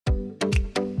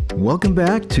Welcome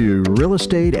back to Real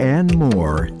Estate and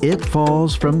More. It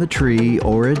Falls from the Tree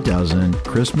or It Doesn't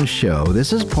Christmas Show.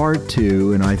 This is part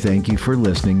 2, and I thank you for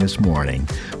listening this morning.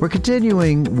 We're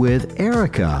continuing with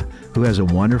Erica, who has a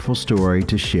wonderful story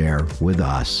to share with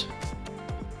us.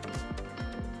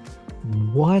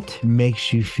 What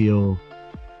makes you feel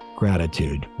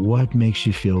gratitude? What makes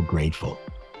you feel grateful?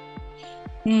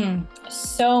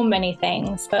 So many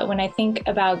things, but when I think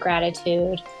about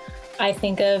gratitude, I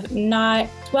think of not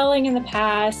dwelling in the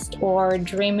past or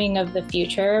dreaming of the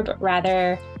future, but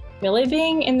rather really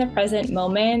being in the present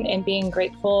moment and being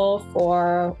grateful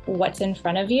for what's in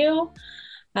front of you.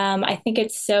 I think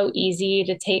it's so easy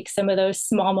to take some of those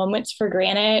small moments for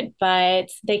granted,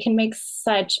 but they can make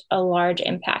such a large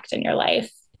impact in your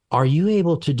life. Are you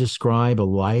able to describe a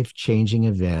life-changing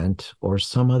event or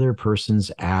some other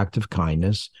person's act of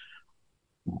kindness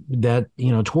that,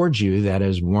 towards you, that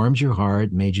has warmed your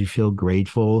heart, made you feel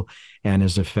grateful, and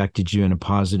has affected you in a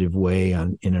positive way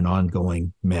in an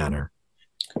ongoing manner?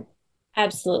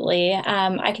 Absolutely.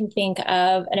 I can think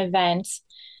of an event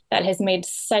that has made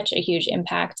such a huge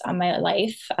impact on my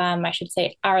life. I should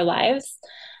say our lives.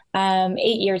 8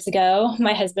 years ago,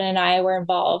 my husband and I were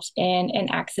involved in an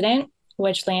accident,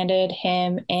 which landed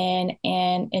him in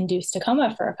an induced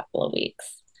coma for a couple of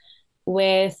weeks,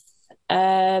 with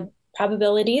a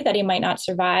probability that he might not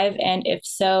survive, and if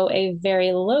so, a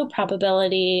very low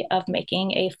probability of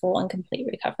making a full and complete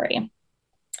recovery.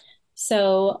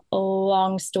 So,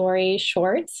 long story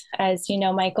short, as you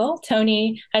know, Michael,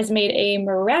 Tony has made a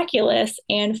miraculous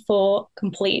and full,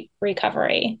 complete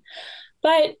recovery.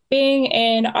 But being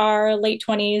in our late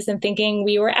 20s and thinking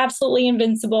we were absolutely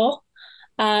invincible,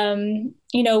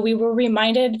 we were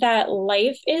reminded that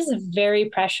life is very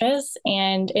precious,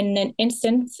 and in an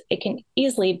instant, it can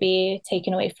easily be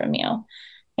taken away from you.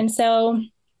 And so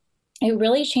it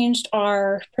really changed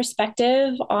our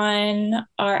perspective on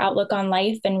our outlook on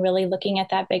life and really looking at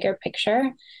that bigger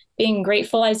picture, being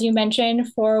grateful, as you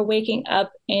mentioned, for waking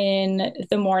up in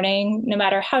the morning, no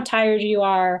matter how tired you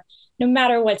are, no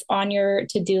matter what's on your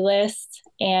to-do list,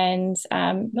 and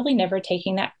really never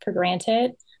taking that for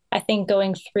granted. I think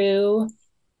going through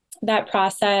that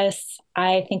process,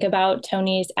 I think about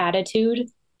Tony's attitude,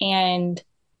 and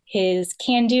his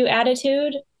can-do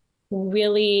attitude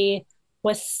really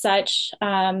was such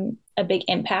a big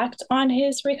impact on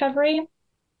his recovery.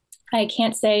 I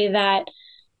can't say that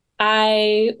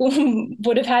I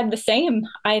would have had the same.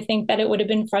 I think that it would have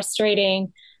been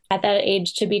frustrating at that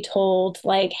age to be told,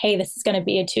 like, hey, this is going to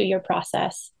be a 2-year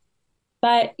process.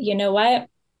 But you know what?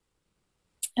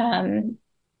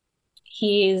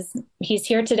 He's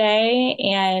here today,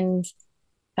 and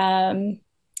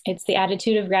it's the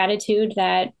attitude of gratitude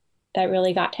that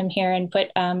really got him here and put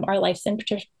our lives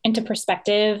into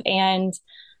perspective and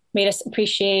made us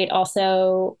appreciate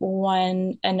also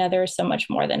one another so much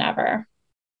more than ever.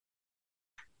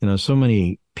 So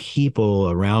many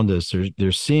people around us,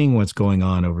 they're seeing what's going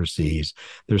on overseas.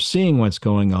 They're seeing what's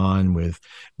going on with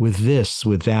this,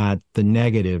 with that, the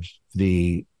negative,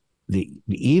 the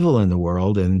evil in the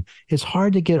world. And it's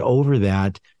hard to get over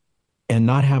that and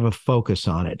not have a focus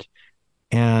on it.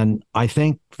 And I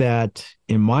think that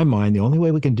in my mind, the only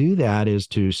way we can do that is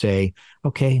to say,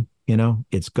 okay,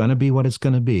 it's going to be what it's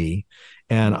going to be.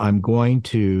 And I'm going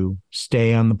to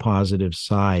stay on the positive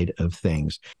side of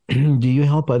things. Do you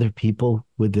help other people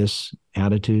with this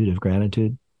attitude of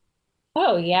gratitude?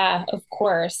 Oh, yeah, of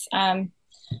course.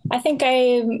 I think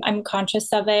I'm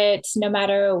conscious of it no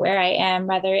matter where I am,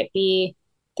 whether it be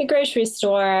the grocery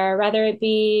store, whether it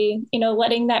be,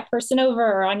 letting that person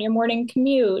over on your morning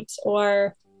commute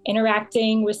or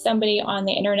interacting with somebody on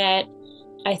the internet.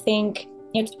 I think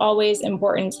it's always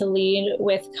important to lead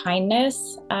with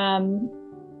kindness.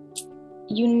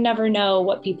 You never know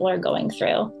what people are going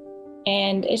through.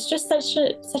 And it's just such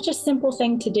a simple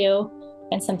thing to do,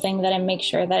 and something that I make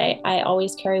sure that I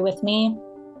always carry with me.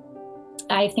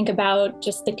 I think about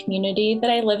just the community that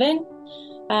I live in.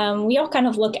 We all kind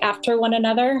of look after one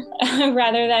another,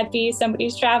 rather that be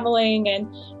somebody's traveling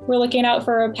and we're looking out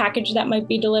for a package that might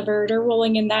be delivered or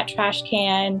rolling in that trash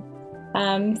can,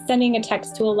 sending a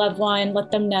text to a loved one,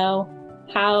 let them know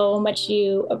how much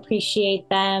you appreciate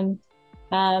them,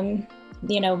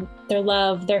 their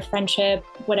love, their friendship,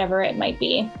 whatever it might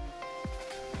be.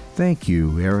 Thank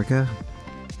you, Erica.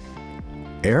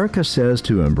 Erica says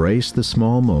to embrace the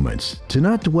small moments, to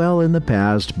not dwell in the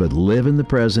past, but live in the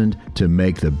present to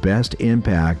make the best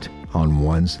impact on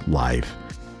one's life.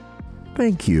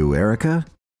 Thank you, Erica.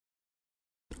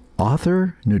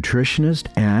 Author, nutritionist,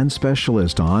 and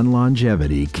specialist on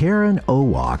longevity, Karen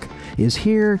Owak, is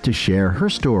here to share her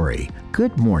story.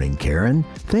 Good morning, Karen.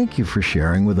 Thank you for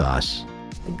sharing with us.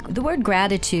 The word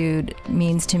gratitude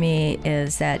means to me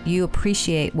is that you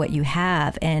appreciate what you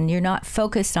have and you're not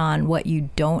focused on what you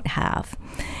don't have.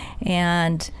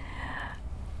 And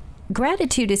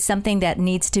gratitude is something that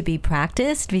needs to be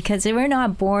practiced because we're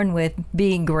not born with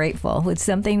being grateful. It's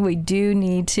something we do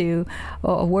need to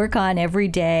work on every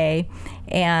day.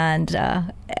 And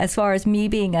as far as me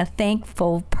being a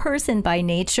thankful person by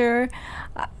nature,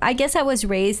 I guess I was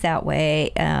raised that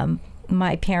way.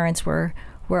 My parents were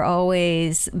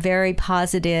always very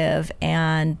positive,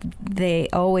 and they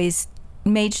always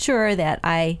made sure that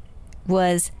I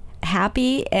was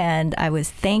happy and I was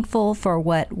thankful for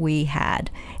what we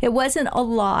had. It wasn't a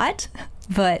lot,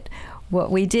 but what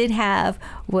we did have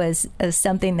was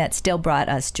something that still brought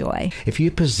us joy. If you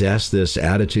possess this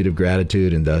attitude of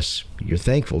gratitude and thus you're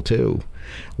thankful too,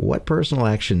 what personal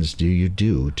actions do you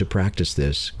do to practice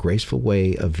this graceful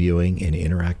way of viewing and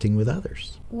interacting with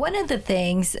others? One of the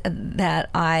things that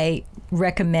I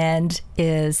recommend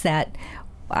is that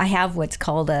I have what's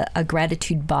called a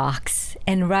gratitude box,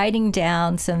 and writing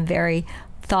down some very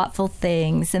thoughtful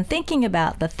things and thinking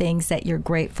about the things that you're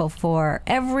grateful for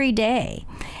every day,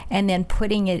 and then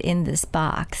putting it in this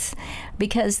box.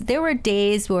 Because there were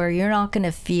days where you're not going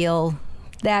to feel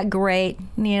that great,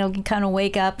 you kind of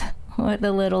wake up with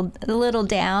a little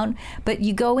down, but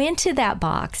you go into that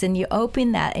box and you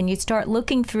open that and you start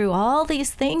looking through all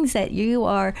these things that you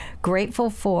are grateful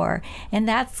for, and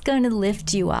that's going to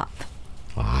lift you up.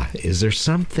 Is there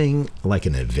something like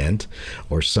an event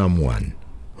or someone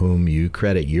whom you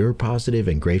credit your positive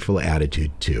and grateful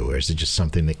attitude to? Or is it just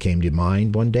something that came to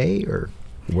mind one day, or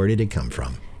where did it come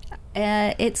from?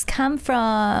 It's come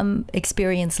from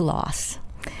experienced loss,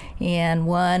 and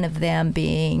one of them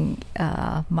being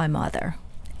my mother,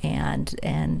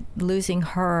 and losing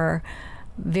her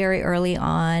very early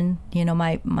on.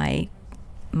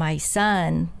 My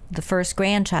son, the first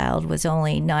grandchild, was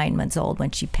only 9 months old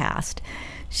when she passed.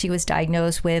 She was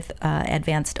diagnosed with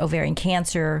advanced ovarian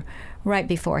cancer right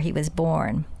before he was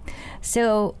born.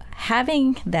 So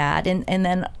having that, and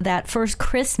then that first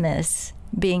Christmas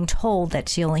being told that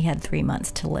she only had 3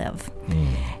 months to live.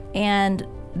 And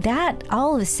that,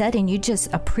 all of a sudden, you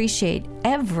just appreciate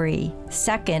every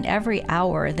second, every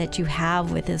hour that you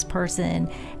have with this person,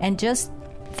 and just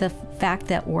the fact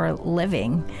that we're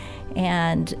living.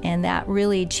 And that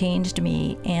really changed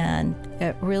me, and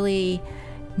it really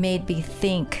made me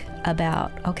think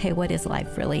about, okay, what is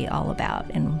life really all about?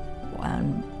 And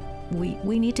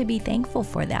we need to be thankful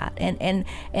for that.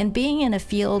 And being in a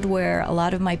field where a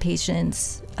lot of my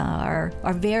patients are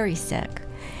very sick,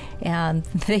 and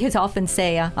they often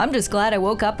say, I'm just glad I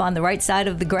woke up on the right side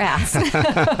of the grass.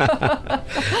 Well,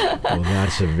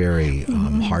 that's a very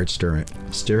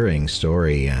heart-stirring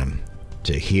story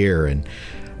to hear. And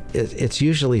it's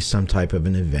usually some type of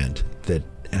an event that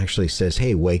actually says,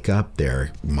 hey, wake up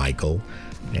there, Michael.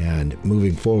 And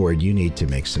moving forward, you need to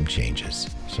make some changes.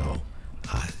 So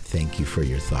thank you for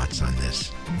your thoughts on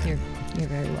this. You're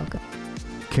very welcome.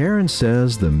 Karen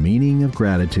says the meaning of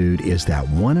gratitude is that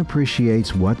one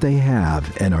appreciates what they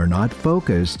have and are not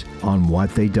focused on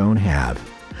what they don't have.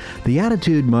 The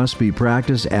attitude must be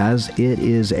practiced as it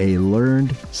is a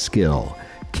learned skill.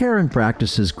 Karen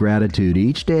practices gratitude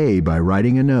each day by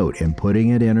writing a note and putting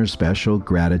it in her special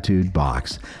gratitude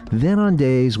box. Then on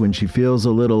days when she feels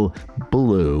a little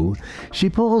blue, she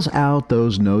pulls out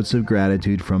those notes of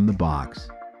gratitude from the box.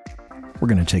 We're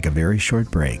going to take a very short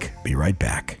break. Be right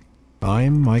back.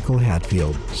 I'm Michael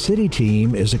Hatfield. City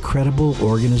Team is a credible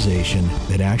organization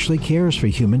that actually cares for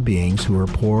human beings who are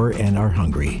poor and are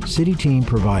hungry. City Team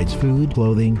provides food,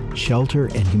 clothing, shelter,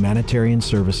 and humanitarian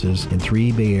services in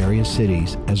 3 Bay Area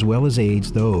cities, as well as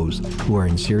aids those who are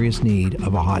in serious need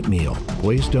of a hot meal.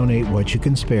 Please donate what you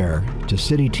can spare to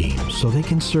City Team so they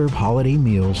can serve holiday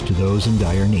meals to those in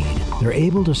dire need. They're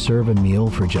able to serve a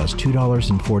meal for just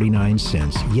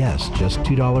 $2.49. Yes, just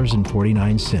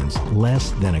 $2.49, less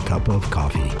than a cup of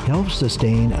coffee. Help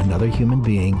sustain another human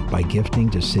being by gifting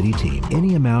to City Team.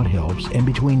 Any amount helps, and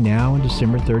between now and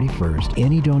December 31st,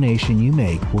 any donation you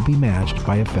make will be matched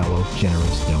by a fellow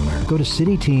generous donor. Go to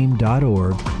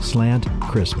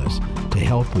cityteam.org/Christmas to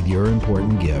help with your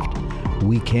important gift.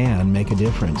 We can make a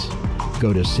difference.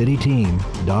 Go to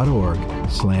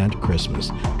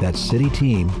cityteam.org/Christmas. That's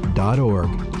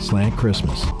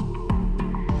cityteam.org/Christmas.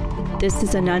 This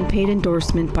is an unpaid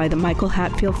endorsement by the Michael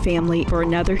Hatfield family for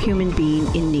another human being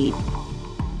in need.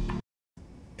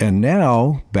 And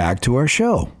now, back to our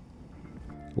show.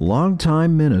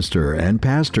 Longtime minister and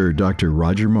pastor Dr.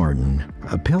 Roger Martin,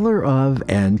 a pillar of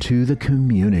and to the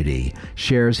community,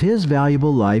 shares his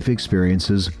valuable life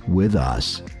experiences with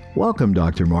us. Welcome,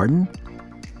 Dr. Martin.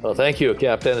 Well, thank you,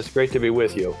 Captain. It's great to be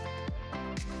with you.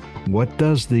 What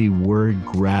does the word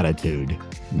gratitude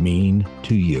mean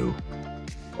to you?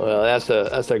 Well,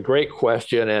 that's a great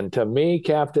question, and to me,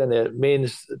 Captain, it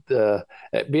means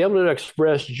be able to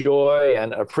express joy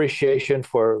and appreciation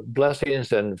for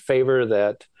blessings and favor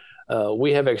that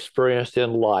we have experienced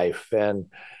in life, and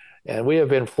we have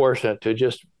been fortunate to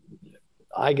just,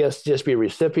 I guess, just be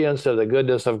recipients of the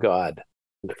goodness of God.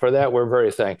 For that, we're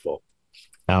very thankful.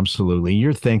 Absolutely.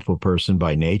 You're a thankful person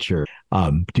by nature.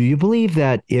 Do you believe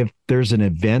that if there's an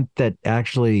event that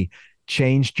actually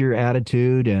changed your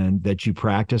attitude and that you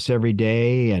practice every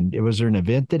day, and was there an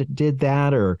event that did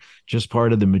that, or just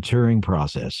part of the maturing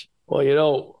process?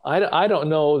 Well, I don't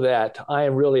know that I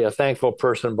am really a thankful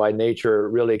person by nature,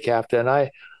 really, Captain.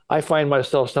 I find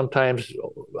myself sometimes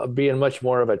being much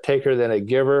more of a taker than a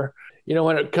giver.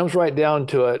 When it comes right down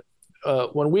to it,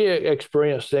 when we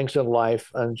experience things in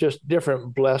life and just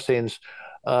different blessings,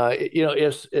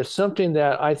 it's something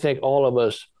that I think all of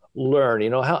us learn.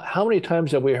 How many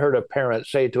times have we heard a parent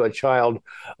say to a child,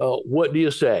 "What do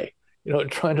you say?"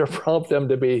 Trying to prompt them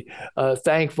to be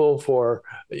thankful for,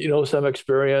 some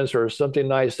experience or something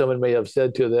nice someone may have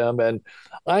said to them. And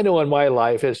I know in my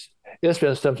life, it's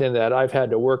been something that I've had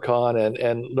to work on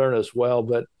and learn as well.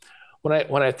 But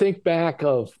when I think back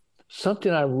of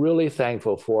something I'm really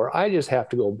thankful for, I just have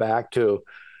to go back to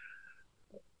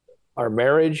our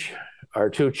marriage, our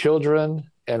two children,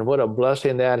 and what a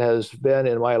blessing that has been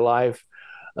in my life.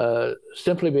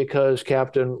 Simply because,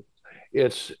 Captain,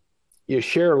 you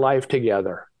share life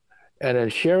together. And in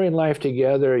sharing life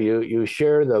together, you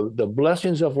share the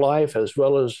blessings of life as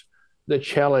well as the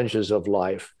challenges of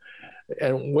life.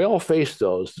 And we all face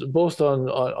those, both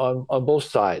on both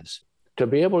sides. To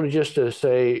be able to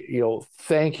say,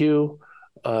 thank you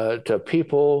to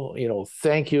people,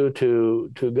 thank you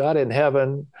to God in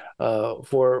heaven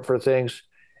for things.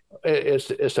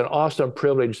 It's an awesome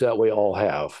privilege that we all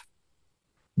have.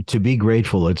 To be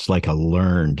grateful, it's like a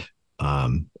learned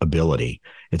ability.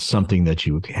 It's something that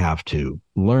you have to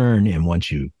learn. And once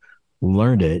you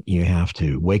learned it, you have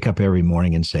to wake up every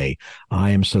morning and say,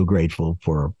 I am so grateful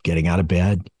for getting out of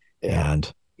bed,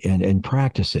 and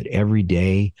practice it every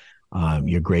day.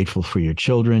 You're grateful for your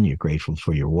children. You're grateful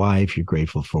for your wife. You're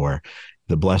grateful for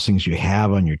the blessings you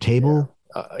have on your table.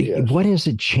 Yes. What has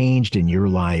it changed in your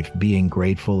life being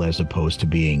grateful as opposed to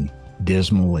being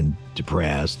dismal and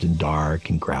depressed and dark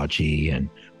and grouchy and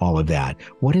all of that?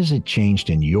 What has it changed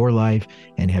in your life,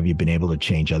 and have you been able to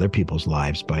change other people's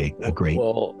lives by a great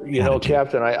attitude?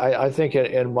 Captain, I think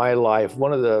in my life,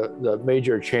 one of the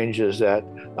major changes that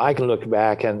I can look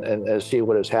back and see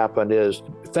what has happened is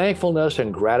thankfulness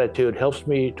and gratitude helps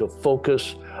me to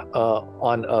focus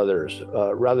on others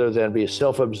rather than be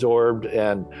self-absorbed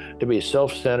and to be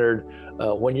self-centered.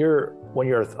 When you're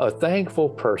a thankful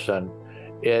person,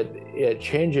 it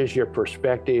changes your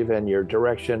perspective and your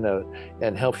direction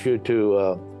and helps you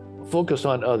to focus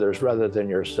on others rather than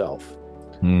yourself.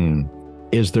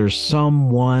 Is there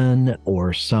someone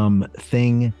or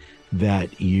something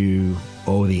that you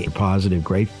owe the positive,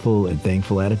 grateful, and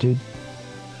thankful attitude?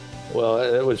 Well,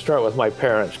 it would start with my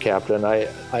parents, Captain. I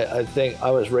think I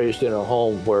was raised in a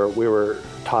home where we were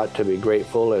taught to be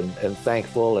grateful and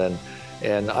thankful, and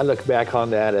I look back on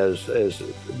that as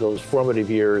those formative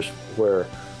years where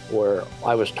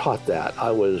I was taught that.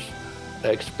 I was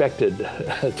expected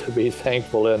to be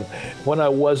thankful, and when I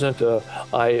wasn't,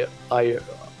 I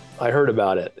heard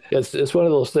about it. It's one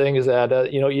of those things that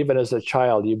even as a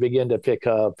child you begin to pick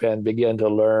up and begin to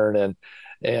learn,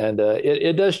 and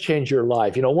it does change your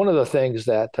life. One of the things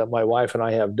that my wife and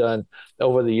I have done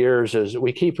over the years is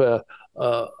we keep a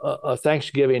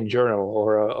Thanksgiving journal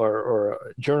or a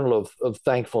journal of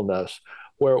thankfulness,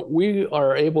 where we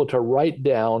are able to write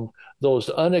down those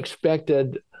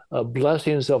unexpected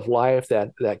blessings of life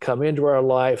that come into our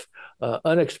life,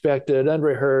 unexpected,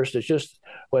 unrehearsed. It's just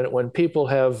when people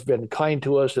have been kind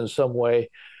to us in some way,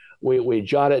 we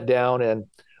jot it down, and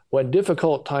when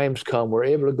difficult times come, we're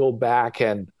able to go back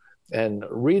and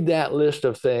read that list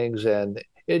of things, and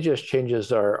it just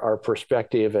changes our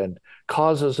perspective and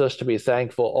causes us to be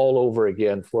thankful all over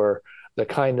again for the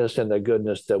kindness and the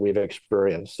goodness that we've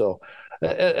experienced. So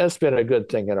it's been a good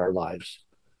thing in our lives.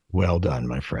 Well done,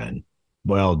 my friend.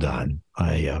 Well done.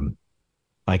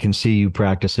 I can see you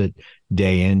practice it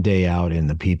day in, day out, and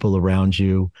the people around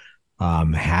you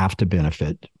have to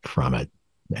benefit from it.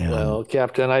 And well,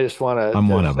 Captain, I just want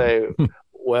to say,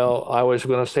 well, I was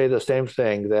going to say the same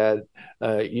thing, that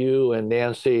you and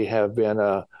Nancy have been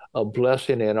a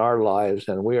blessing in our lives,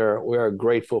 and we are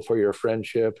grateful for your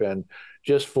friendship and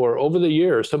just for over the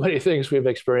years, so many things we've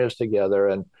experienced together.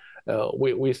 And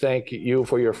we thank you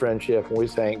for your friendship, and we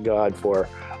thank God for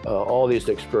all these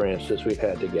experiences we've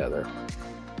had together.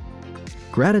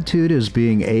 Gratitude is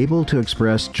being able to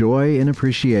express joy and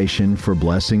appreciation for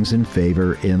blessings and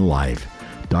favor in life.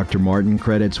 Dr. Martin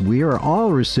credits we are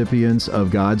all recipients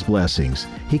of God's blessings.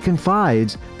 He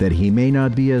confides that he may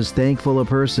not be as thankful a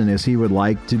person as he would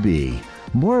like to be,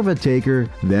 more of a taker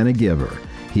than a giver.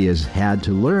 He has had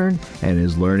to learn and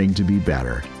is learning to be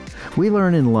better. We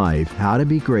learn in life how to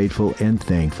be grateful and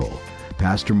thankful.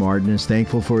 Pastor Martin is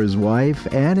thankful for his wife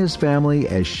and his family,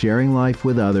 as sharing life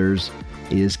with others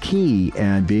is key,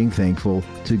 and being thankful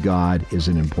to God is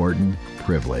an important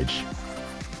privilege.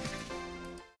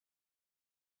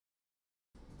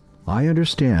 I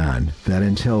understand that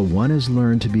until one has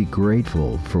learned to be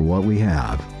grateful for what we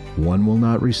have, one will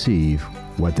not receive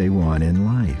what they want in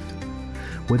life.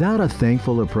 Without a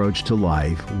thankful approach to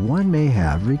life, one may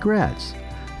have regrets.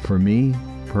 For me,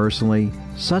 personally,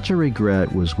 such a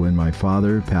regret was when my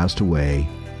father passed away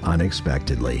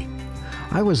unexpectedly.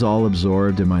 I was all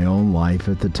absorbed in my own life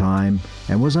at the time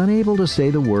and was unable to say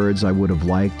the words I would have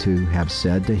liked to have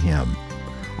said to him.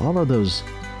 All of those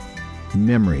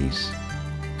memories.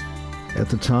 At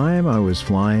the time, I was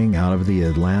flying out of the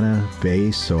Atlanta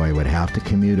base, so I would have to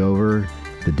commute over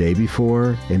the day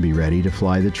before and be ready to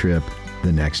fly the trip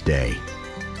the next day.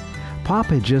 Pop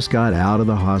had just got out of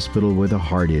the hospital with a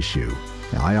heart issue.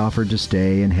 I offered to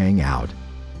stay and hang out.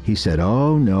 He said,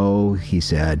 "Oh no," he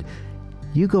said,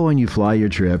 "you go and you fly your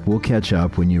trip. We'll catch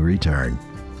up when you return."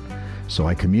 So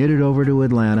I commuted over to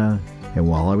Atlanta, and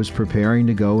while I was preparing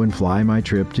to go and fly my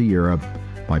trip to Europe,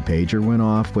 my pager went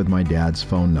off with my dad's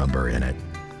phone number in it.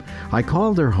 I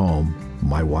called her home.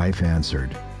 My wife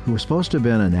answered, who was supposed to have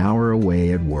been an hour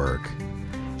away at work,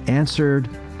 answered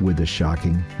with the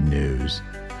shocking news.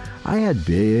 I had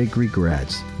big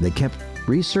regrets. They kept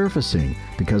resurfacing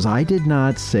because I did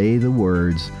not say the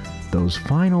words, those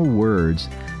final words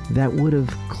that would have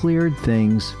cleared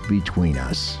things between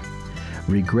us.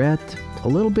 Regret, a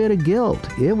little bit of guilt,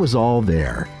 it was all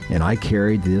there, and I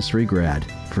carried this regret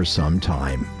for some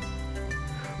time.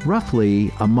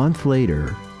 Roughly a month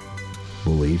later,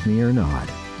 believe me or not,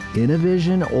 in a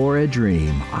vision or a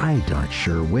dream, I'm not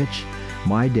sure which,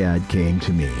 my dad came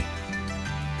to me.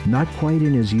 Not quite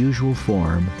in his usual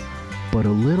form, but a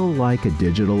little like a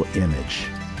digital image.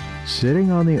 Sitting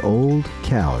on the old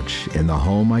couch in the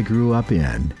home I grew up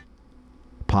in,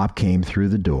 Pop came through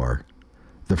the door.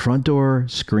 The front door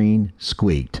screen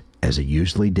squeaked, as it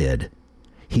usually did.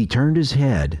 He turned his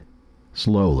head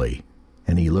slowly,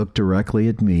 and he looked directly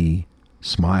at me,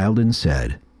 smiled, and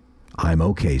said, "I'm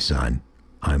okay, son.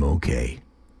 I'm okay."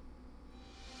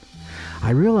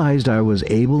 I realized I was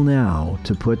able now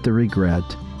to put the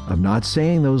regret of not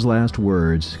saying those last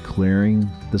words, clearing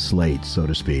the slate, so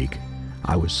to speak.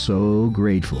 I was so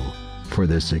grateful for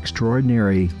this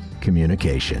extraordinary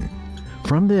communication.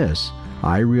 From this,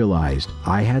 I realized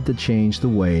I had to change the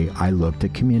way I looked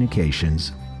at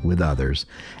communications with others,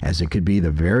 as it could be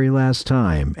the very last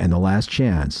time and the last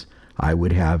chance I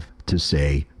would have to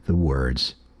say the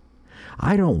words.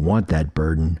 I don't want that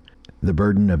burden, the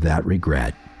burden of that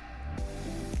regret.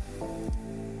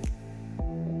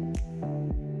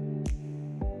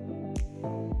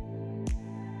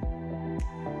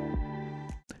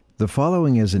 The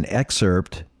following is an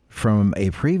excerpt from a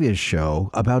previous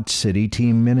show about City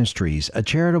Team Ministries, a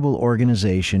charitable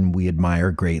organization we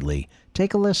admire greatly.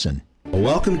 Take a listen.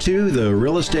 Welcome to the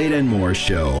Real Estate and More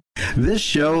Show. This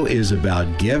show is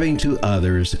about giving to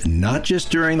others, not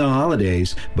just during the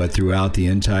holidays, but throughout the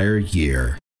entire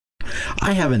year.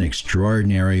 I have an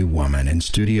extraordinary woman in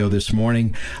studio this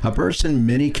morning, a person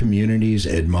many communities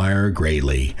admire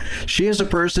greatly. She is a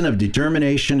person of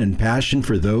determination and passion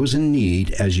for those in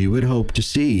need, as you would hope to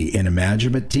see in a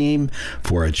management team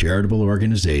for a charitable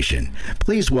organization.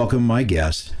 Please welcome my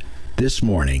guest this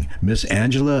morning, Miss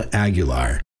Angela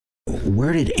Aguilar.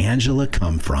 Where did Angela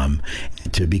come from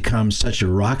to become such a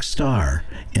rock star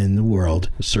in the world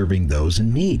serving those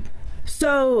in need?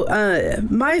 So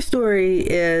my story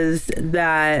is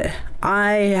that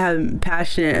I am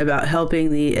passionate about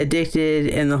helping the addicted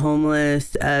and the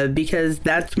homeless because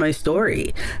that's my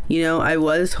story. You know, I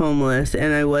was homeless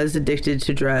and I was addicted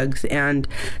to drugs, and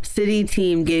City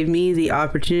Team gave me the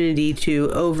opportunity to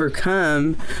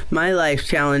overcome my life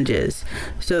challenges.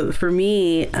 So for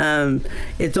me,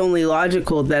 it's only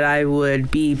logical that I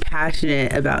would be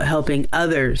passionate about helping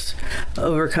others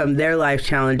overcome their life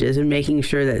challenges and making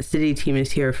sure that City Team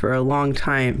is here for a long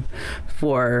time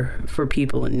for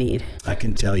people in need. I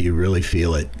can tell you really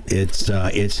feel it.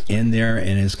 It's in there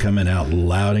and it's coming out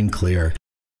loud and clear.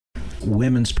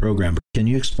 women's program. Can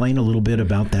you explain a little bit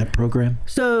about that program?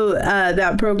 So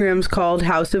that program's called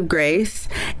House of Grace,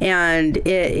 and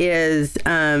it is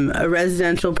a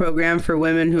residential program for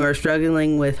women who are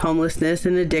struggling with homelessness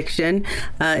and addiction.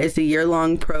 It's a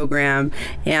year-long program,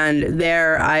 and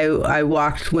there I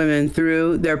walked women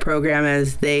through their program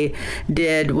as they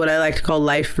did what I like to call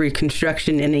life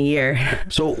reconstruction in a year.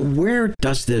 So where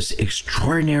does this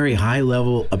extraordinary high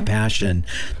level of passion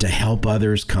to help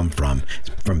others come from?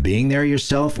 From being there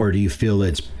yourself, or do you feel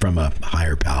it's from a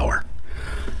higher power?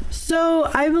 So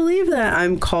I believe that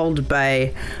I'm called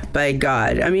by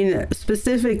God. I mean,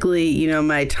 specifically,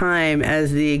 my time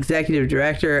as the executive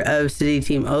director of City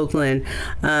Team Oakland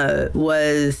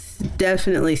was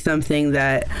definitely something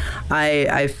that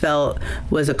I felt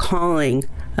was a calling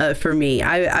for me.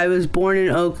 I was born in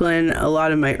Oakland. A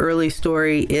lot of my early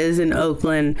story is in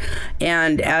Oakland.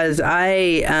 And as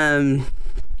I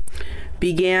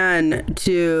began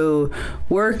to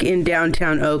work in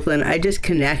downtown Oakland, I just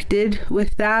connected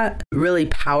with that really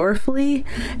powerfully,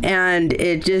 and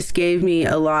it just gave me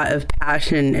a lot of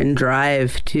passion and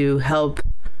drive to help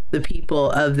the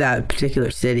people of that particular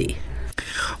city.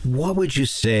 What would you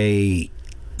say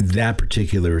that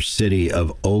particular city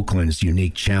of Oakland's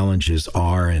unique challenges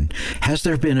are, and has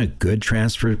there been a good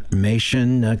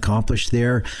transformation accomplished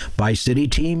there by City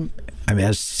Team? I mean,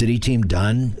 has City Team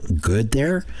done good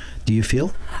there, do you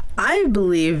feel? I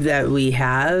believe that we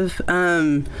have.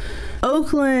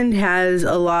 Oakland has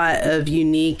a lot of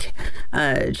unique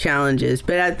challenges,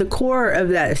 but at the core of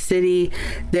that city,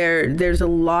 there's a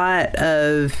lot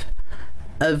of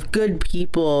good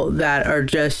people that are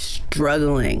just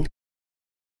struggling.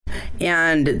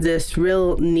 And this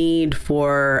real need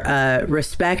for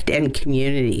respect and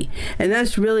community. And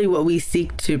that's really what we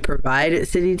seek to provide at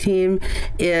City Team,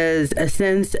 is a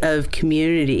sense of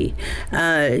community.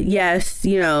 Yes,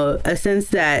 a sense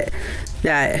that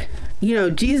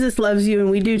Jesus loves you and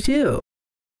we do too.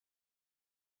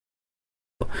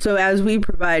 So as we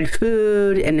provide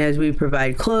food, and as we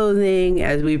provide clothing,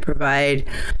 as we provide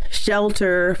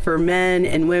shelter for men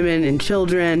and women and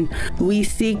children, we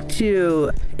seek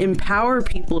to empower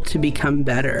people to become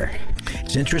better.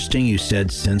 It's interesting you said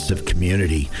sense of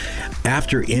community.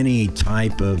 After any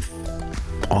type of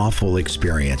awful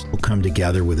experience, will come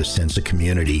together with a sense of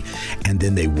community, and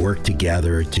then they work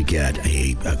together to get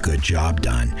a good job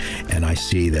done. And I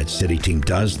see that City Team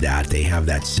does that. They have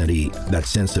that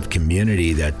sense of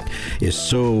community that is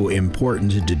so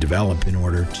important to develop in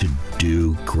order to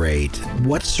do great.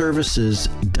 What services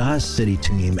does City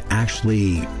Team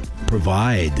actually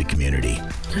provide the community?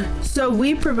 So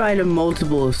we provide a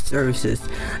multiple of services.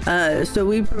 So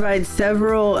we provide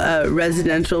several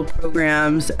residential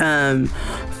programs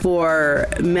for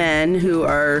men who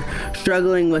are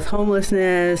struggling with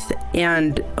homelessness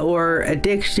and or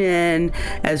addiction,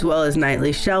 as well as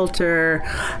nightly shelter,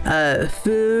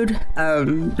 food,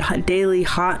 daily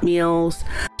hot meals,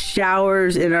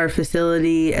 showers in our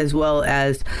facility, as well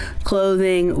as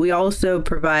clothing. We also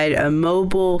provide a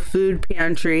mobile food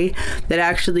pantry that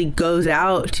actually goes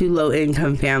out to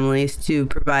low-income families to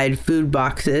provide food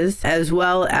boxes, as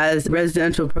well as a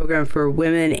residential program for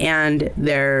women and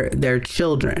their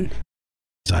children.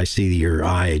 I see your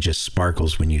eye just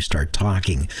sparkles when you start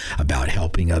talking about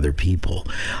helping other people,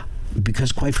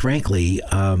 because quite frankly,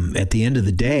 at the end of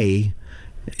the day,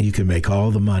 you can make all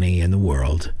the money in the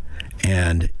world,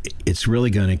 and it's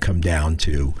really going to come down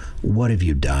to what have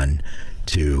you done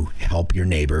to help your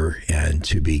neighbor and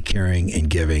to be caring and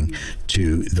giving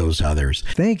to those others.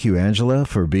 Thank you, Angela,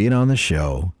 for being on the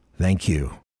show. Thank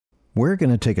you. We're going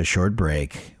to take a short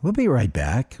break. We'll be right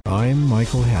back. I'm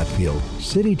Michael Hatfield.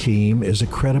 City Team is a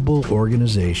credible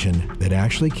organization that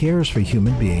actually cares for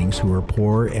human beings who are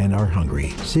poor and are hungry.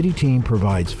 City Team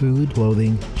provides food,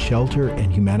 clothing, shelter,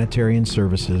 and humanitarian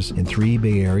services in 3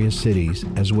 Bay Area cities,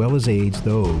 as well as aids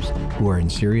those who are in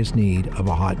serious need of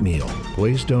a hot meal.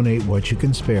 Please donate what you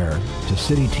can spare to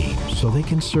City Team so they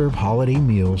can serve holiday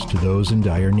meals to those in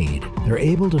dire need. They're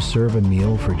able to serve a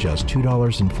meal for just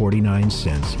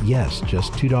 $2.49. Yes,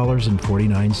 just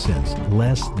 $2.49,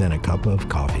 less than a cup of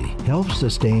coffee. Help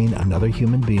sustain another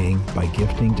human being by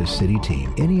gifting to City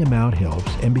Team. Any amount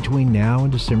helps, and between now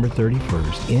and December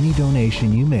 31st, any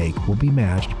donation you make will be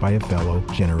matched by a fellow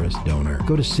generous donor.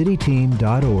 Go to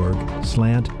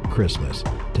cityteam.org/Christmas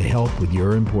to help with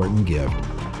your important gift.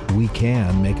 We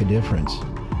can make a difference.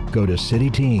 Go to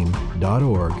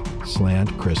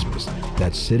cityteam.org/Christmas.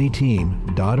 That's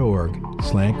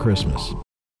cityteam.org/Christmas.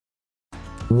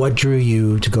 What drew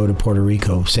you to go to Puerto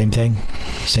Rico? Same thing?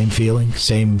 Same feeling?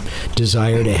 Same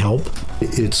desire to help?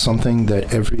 It's something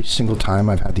that every single time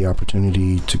I've had the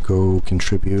opportunity to go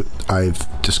contribute,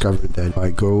 I've discovered that I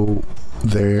go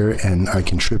there and I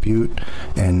contribute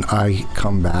and I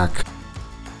come back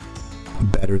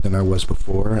better than I was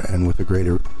before and with a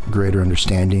greater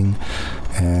understanding.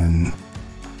 And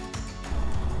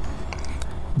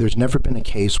there's never been a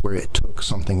case where it took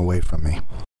something away from me.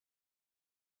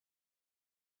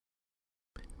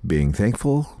 Being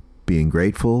thankful, being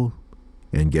grateful,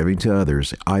 and giving to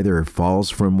others either falls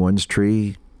from one's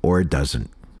tree or it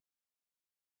doesn't.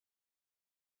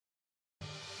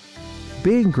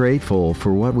 Being grateful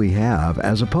for what we have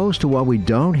as opposed to what we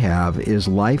don't have is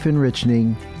life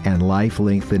enriching and life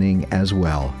lengthening as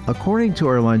well, according to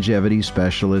our longevity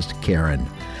specialist, Karen.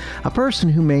 A person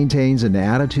who maintains an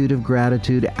attitude of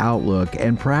gratitude outlook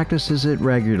and practices it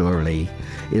regularly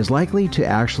is likely to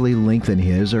actually lengthen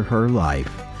his or her life.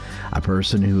 A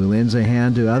person who lends a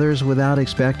hand to others without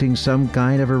expecting some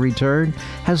kind of a return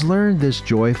has learned this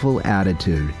joyful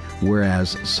attitude,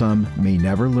 whereas some may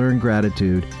never learn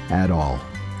gratitude at all.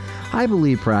 I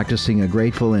believe practicing a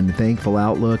grateful and thankful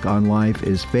outlook on life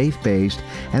is faith-based,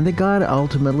 and that God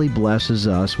ultimately blesses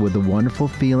us with the wonderful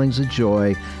feelings of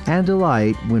joy and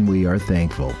delight when we are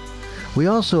thankful. We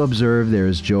also observe there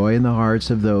is joy in the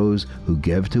hearts of those who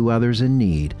give to others in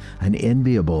need, an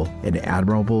enviable and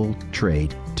admirable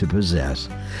trait to possess.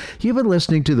 You've been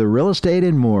listening to the Real Estate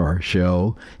and More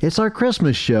show. It's our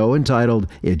Christmas show entitled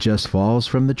It Just Falls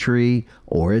from the Tree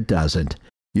or It Doesn't.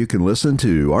 You can listen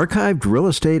to archived Real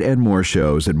Estate and More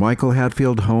shows at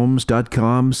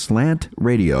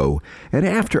michaelhatfieldhomes.com/radio. And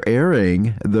after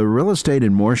airing, the Real Estate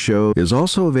and More show is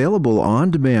also available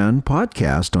on demand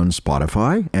podcast on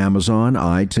Spotify, Amazon,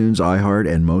 iTunes, iHeart,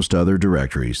 and most other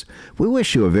directories. We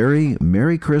wish you a very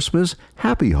Merry Christmas,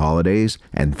 Happy Holidays,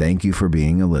 and thank you for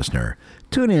being a listener.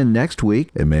 Tune in next week,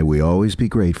 and may we always be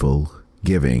grateful,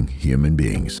 giving human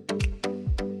beings.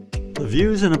 The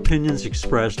views and opinions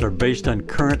expressed are based on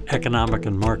current economic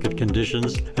and market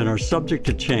conditions and are subject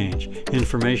to change.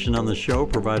 Information on the show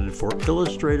provided for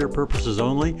illustrator purposes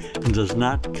only and does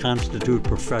not constitute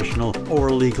professional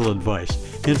or legal advice.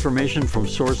 Information from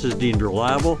sources deemed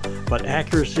reliable, but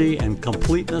accuracy and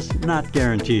completeness not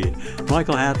guaranteed.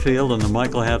 Michael Hatfield and the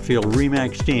Michael Hatfield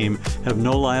RE/MAX team have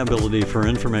no liability for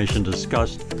information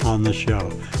discussed on the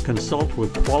show. Consult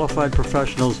with qualified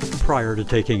professionals prior to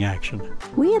taking action.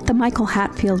 We at the Michael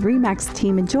Hatfield RE/MAX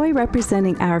team enjoy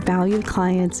representing our valued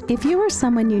clients. If you or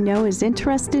someone you know is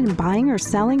interested in buying or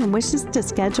selling and wishes to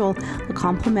schedule a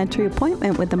complimentary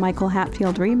appointment with the Michael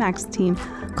Hatfield RE/MAX team,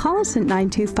 call us at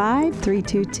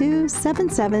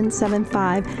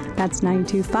 925-322-7775. That's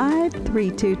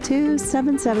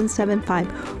 925-322-7775.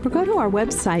 Or go to our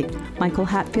website,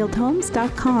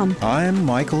 michaelhatfieldhomes.com. I'm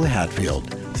Michael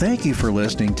Hatfield. Thank you for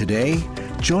listening today.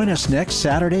 Join us next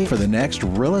Saturday for the next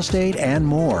Real Estate and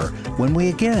More, when we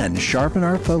again sharpen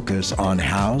our focus on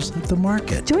how's the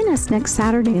market. Join us next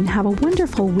Saturday and have a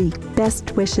wonderful week.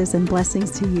 Best wishes and blessings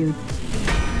to you.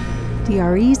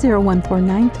 DRE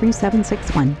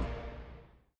 01493761.